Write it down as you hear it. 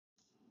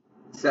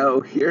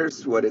So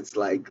here's what it's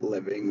like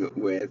living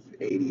with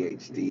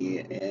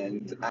ADHD,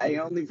 and I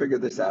only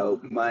figured this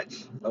out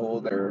much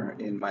older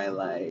in my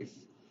life.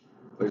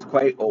 I was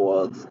quite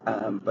old,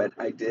 but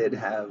I did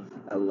have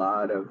I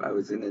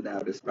was in and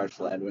out of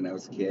special ed when I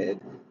was a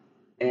kid,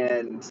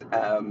 and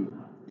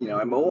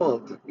I'm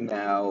old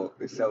now,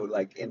 so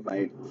like in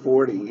my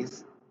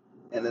 40s.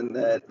 And then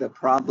the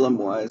problem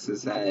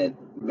is that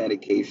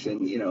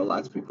medication,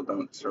 lots of people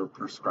don't sort of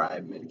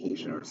prescribe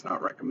medication, or it's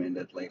not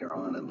recommended later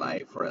on in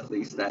life, or at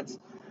least that's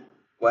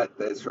what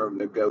the sort of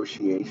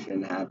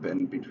negotiation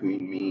happened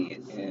between me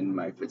and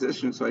my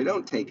physician. So I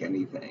don't take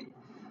anything.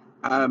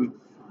 Um,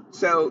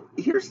 so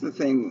here's the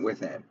thing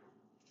with it,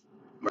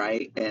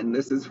 right? And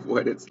this is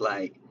what it's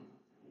like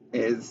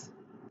is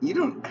you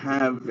don't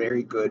have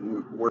very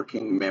good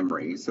working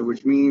memory. So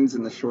which means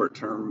in the short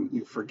term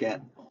you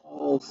forget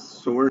all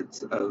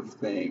sorts of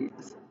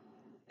things,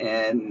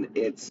 and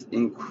it's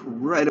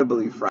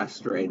incredibly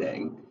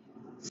frustrating.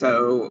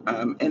 So,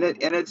 and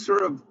it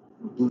sort of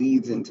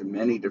bleeds into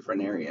many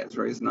different areas,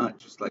 right? It's not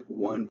just like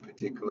one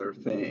particular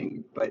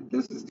thing. But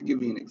this is to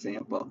give you an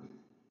example.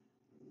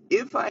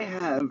 If I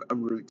have a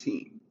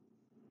routine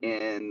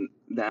and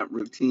that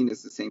routine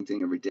is the same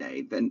thing every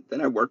day, then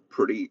I work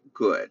pretty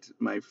good.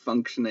 My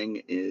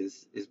functioning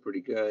is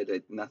pretty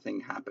good. Nothing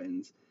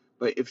happens.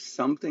 But if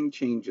something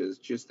changes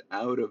just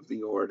out of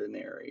the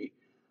ordinary,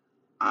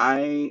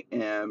 I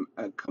am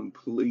a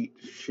complete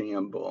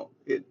shamble.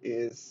 It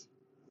is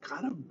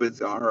kind of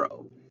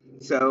bizarro.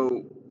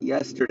 So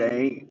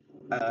yesterday,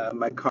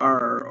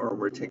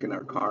 we're taking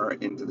our car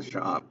into the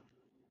shop,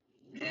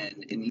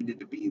 and it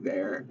needed to be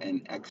there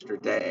an extra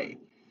day.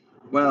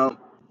 Well,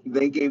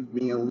 they gave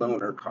me a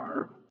loaner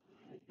car,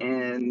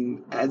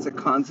 and as a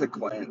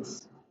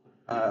consequence,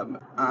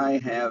 I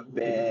have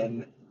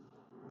been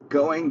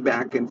going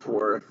back and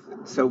forth.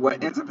 So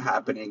what ends up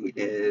happening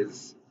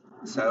is,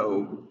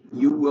 so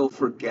you will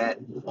forget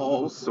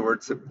all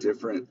sorts of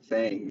different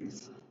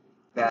things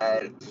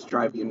that just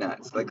drive you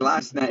nuts. Like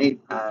last night,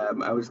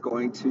 I was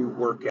going to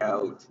work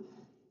out,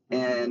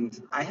 and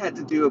I had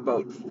to do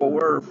about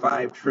 4 or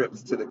 5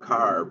 trips to the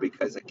car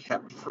because I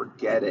kept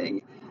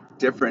forgetting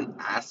different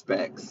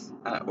aspects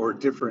or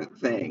different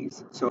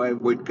things. So I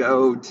would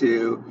go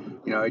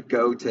to, I'd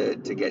go to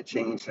get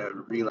changed, and I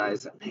would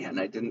realize that, man,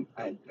 I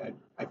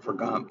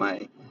forgot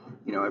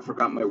I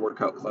forgot my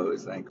workout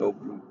clothes. And I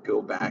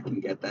go back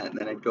and get that, and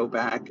then I'd go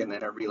back, and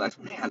then I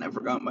realized, man, I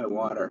forgot my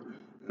water,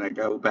 and I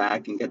go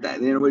back and get that,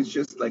 and it was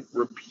just like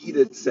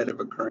repeated set of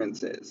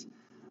occurrences.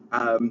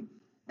 Um,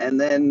 and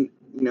then,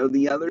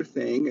 the other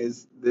thing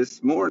is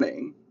this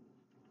morning,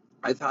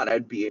 I thought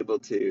I'd be able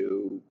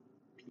to,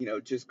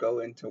 just go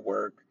into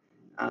work.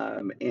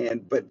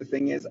 But the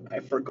thing is, I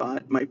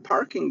forgot my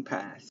parking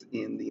pass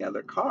in the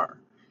other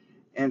car.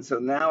 And so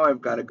now I've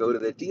got to go to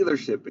the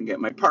dealership and get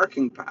my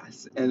parking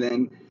pass. And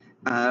then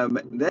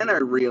I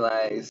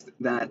realized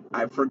that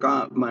I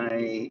forgot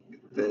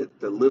the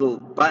little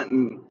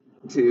button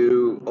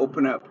to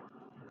open up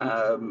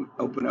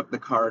the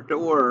car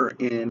door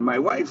in my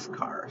wife's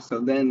car. So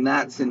then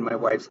that's in my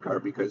wife's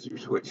car because you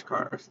switch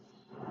cars.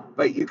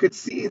 But you could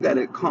see that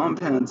it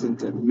compounds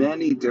into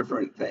many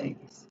different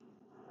things,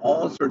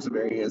 all sorts of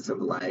areas of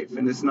life.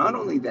 And it's not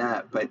only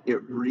that, but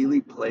it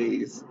really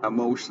plays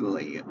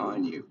emotionally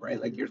on you,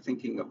 right? Like you're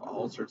thinking of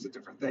all sorts of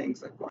different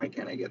things, like, why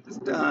can't I get this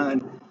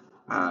done?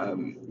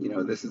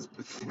 This is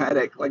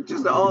pathetic, like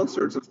just all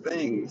sorts of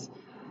things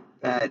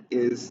that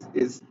is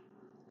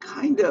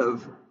kind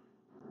of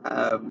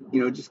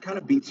just kind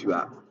of beats you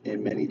up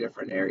in many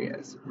different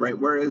areas, right?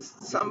 Whereas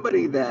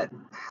somebody that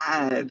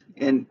had,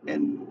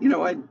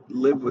 I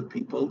live with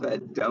people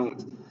that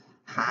don't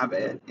have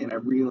it, and I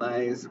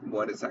realize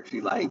what it's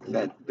actually like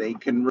that they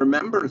can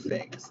remember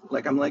things.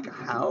 Like, I'm like,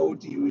 how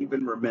do you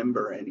even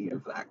remember any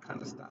of that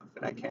kind of stuff?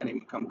 And I can't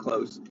even come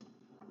close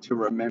to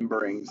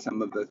remembering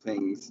some of the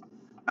things.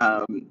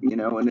 And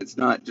it's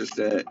not just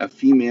a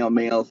female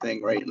male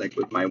thing, right? Like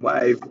with my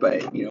wife,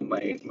 but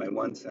my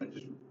one son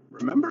just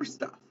remembers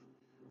stuff.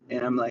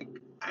 And I'm like,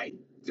 I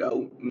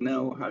don't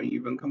know how you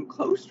even come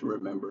close to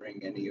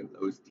remembering any of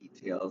those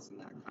details and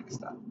that kind of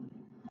stuff.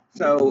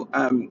 So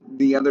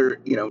the other,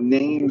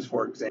 names,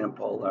 for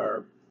example,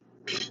 are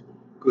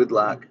good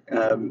luck.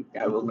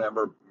 I will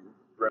never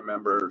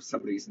remember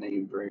somebody's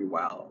name very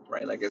well,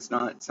 right? Like it's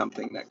not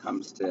something that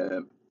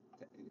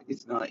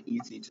it's not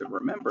easy to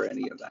remember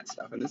any of that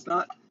stuff. And it's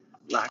not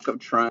lack of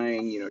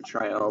trying,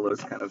 try all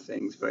those kind of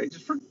things, but I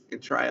just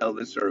try all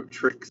this sort of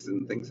tricks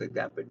and things like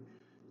that, but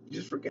you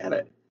just forget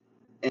it.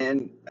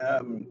 And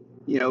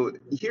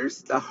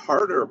here's the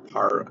harder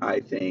part, I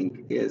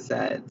think, is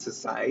that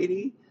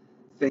society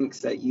thinks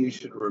that you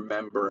should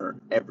remember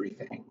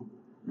everything,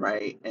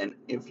 right? And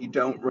if you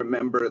don't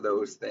remember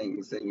those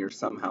things, then you're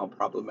somehow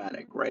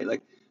problematic, right?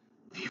 Like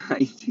the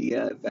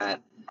idea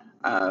that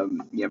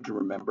you have to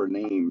remember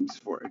names,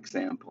 for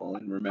example,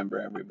 and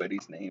remember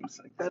everybody's names,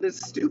 like that is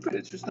stupid.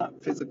 It's just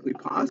not physically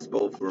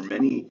possible for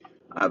many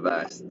of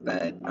us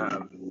that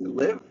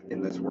live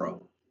in this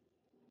world,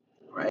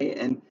 right?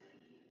 And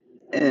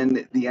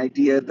And the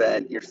idea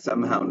that you're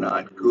somehow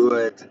not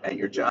good at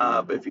your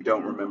job if you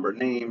don't remember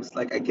names,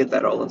 like I get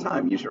that all the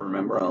time. You should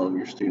remember all of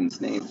your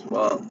students' names.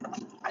 Well,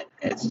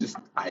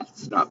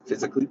 it's not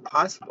physically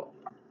possible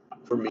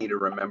for me to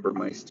remember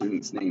my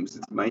students' names.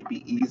 It might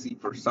be easy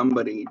for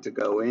somebody to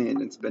go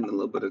in and spend a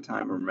little bit of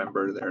time and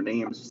remember their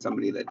names,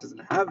 somebody that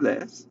doesn't have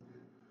this.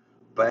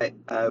 But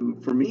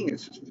for me,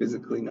 it's just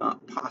physically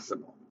not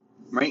possible,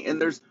 right? And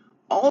there's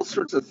all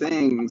sorts of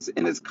things,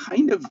 and it's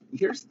kind of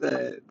here's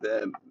the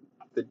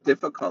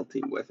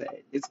difficulty with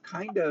it. It's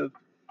kind of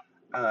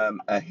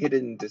a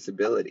hidden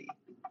disability,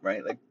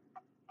 right? Like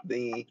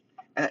the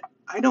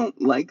I don't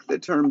like the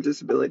term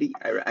disability.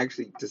 I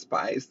actually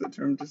despise the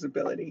term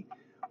disability,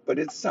 but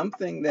it's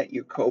something that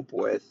you cope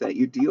with, that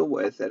you deal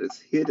with, that is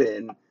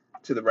hidden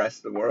to the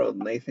rest of the world,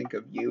 and they think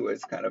of you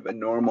as kind of a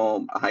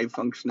normal, high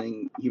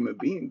functioning human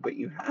being, but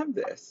you have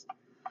this,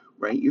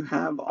 right? You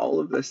have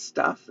all of the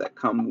stuff that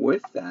come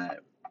with that.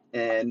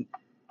 And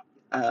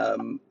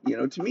to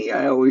me,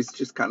 I always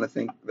just kind of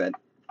think that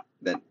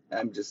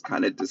I'm just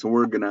kind of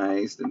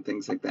disorganized and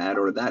things like that,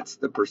 or that's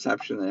the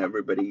perception that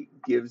everybody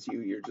gives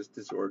you. You're just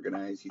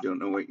disorganized. You don't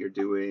know what you're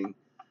doing.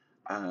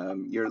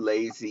 You're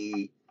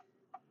lazy.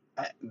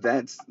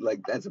 That's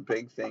a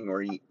big thing.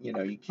 Or you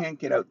can't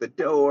get out the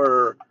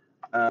door.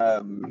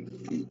 All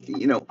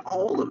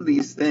of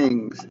these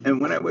things. And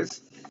when I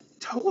was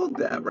told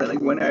that, right,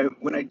 like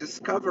when I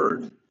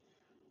discovered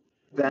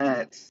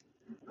that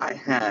I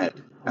had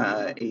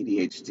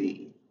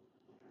ADHD,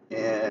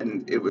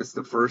 and it was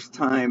the first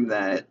time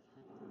that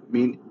I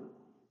mean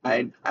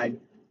I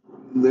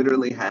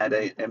literally had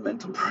a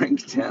mental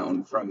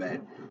breakdown from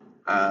it.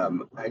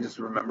 I just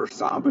remember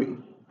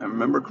sobbing. I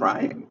remember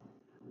crying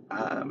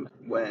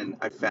when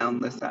I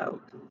found this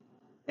out.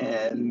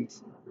 And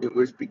it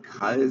was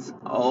because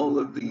all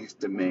of these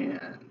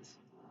demands,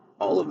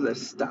 all of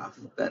this stuff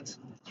that's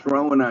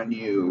thrown on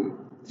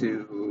you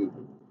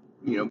to,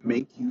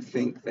 make you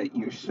think that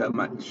you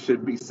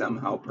should be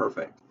somehow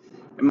perfect.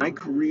 And my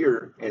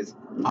career is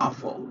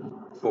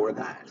awful for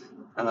that.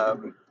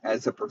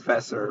 As a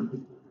professor,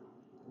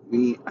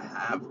 we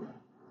have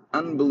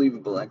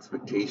unbelievable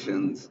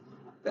expectations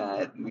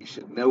that we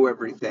should know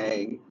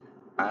everything.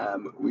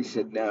 We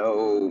should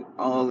know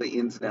all the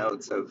ins and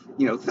outs of,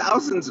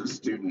 thousands of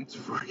students,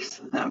 for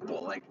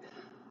example. Like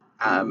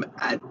at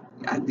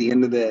the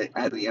end of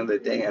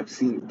the day, I've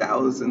seen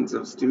thousands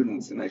of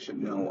students, and I should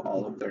know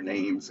all of their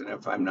names. And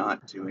if I'm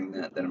not doing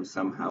that, then I'm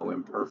somehow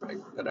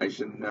imperfect. That I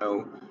should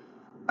know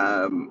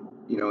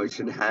I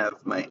should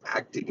have my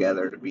act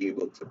together to be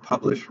able to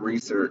publish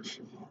research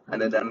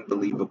at an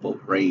unbelievable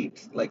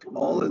rate. Like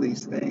all of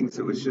these things,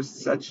 it was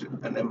just such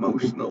an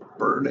emotional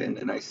burden,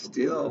 and I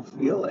still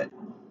feel it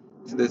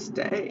to this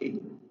day.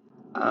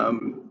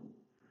 Um,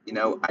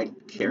 I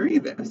carry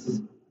this,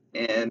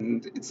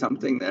 and it's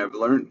something that I've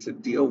learned to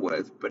deal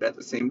with, but at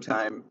the same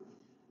time,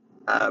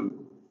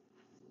 um,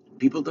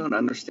 people don't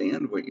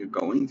understand what you're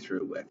going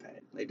through with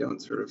it. They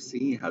don't sort of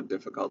see how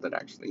difficult it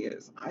actually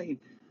is. I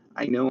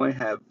know I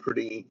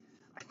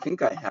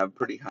think I have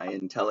pretty high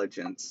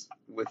intelligence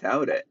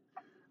without it.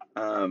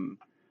 Um,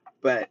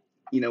 but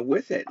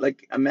with it,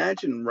 like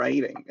imagine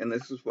writing, and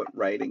this is what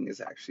writing is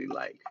actually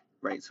like,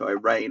 right? So I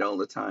write all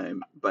the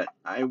time, but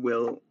I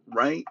will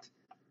write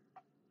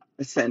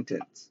a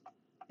sentence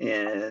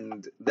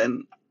and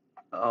then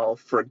I'll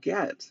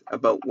forget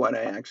about what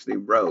I actually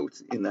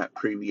wrote in that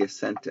previous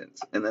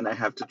sentence, and then I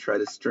have to try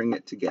to string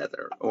it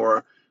together.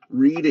 Or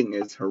reading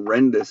is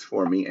horrendous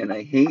for me, and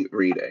I hate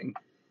reading.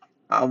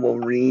 I will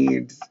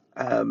read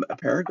a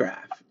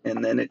paragraph,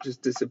 and then it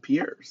just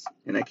disappears,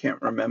 and I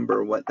can't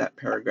remember what that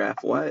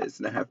paragraph was,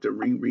 and I have to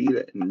reread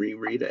it and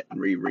reread it and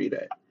reread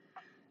it.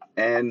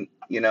 And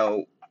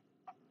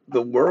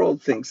the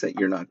world thinks that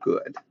you're not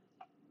good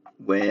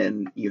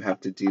when you have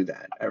to do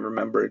that. I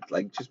remember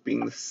like just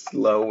being the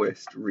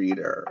slowest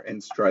reader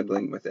and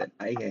struggling with it.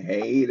 I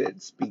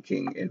hated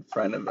speaking in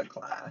front of the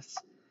class,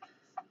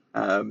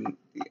 um,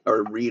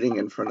 or reading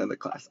in front of the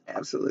class. I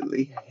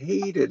absolutely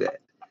hated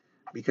it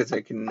because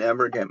I can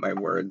never get my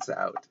words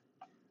out.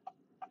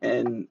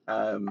 And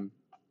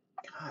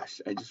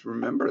gosh, I just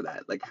remember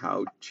that, like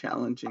how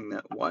challenging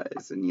that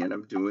was. And yet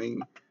I'm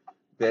doing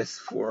this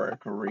for a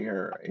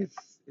career.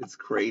 It's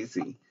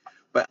crazy.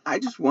 But I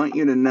just want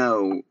you to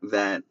know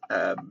that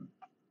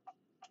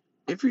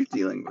if you're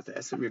dealing with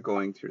this, if you're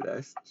going through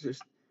this,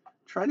 just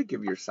try to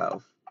give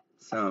yourself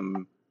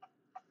some,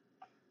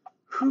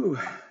 whew,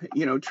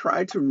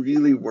 try to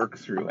really work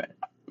through it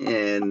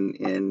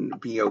and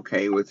be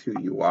okay with who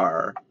you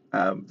are.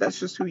 That's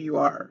just who you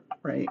are,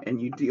 right?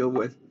 And you deal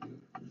with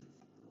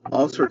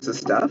all sorts of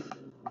stuff,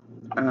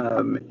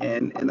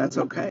 and that's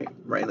okay,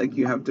 right? Like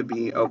you have to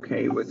be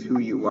okay with who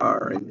you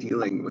are and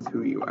dealing with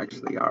who you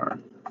actually are.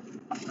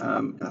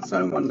 That's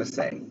what I wanted to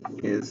say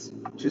is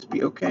just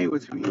be okay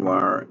with who you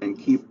are and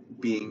keep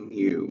being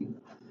you.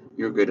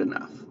 You're good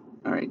enough.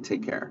 All right,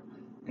 take care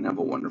and have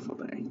a wonderful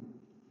day.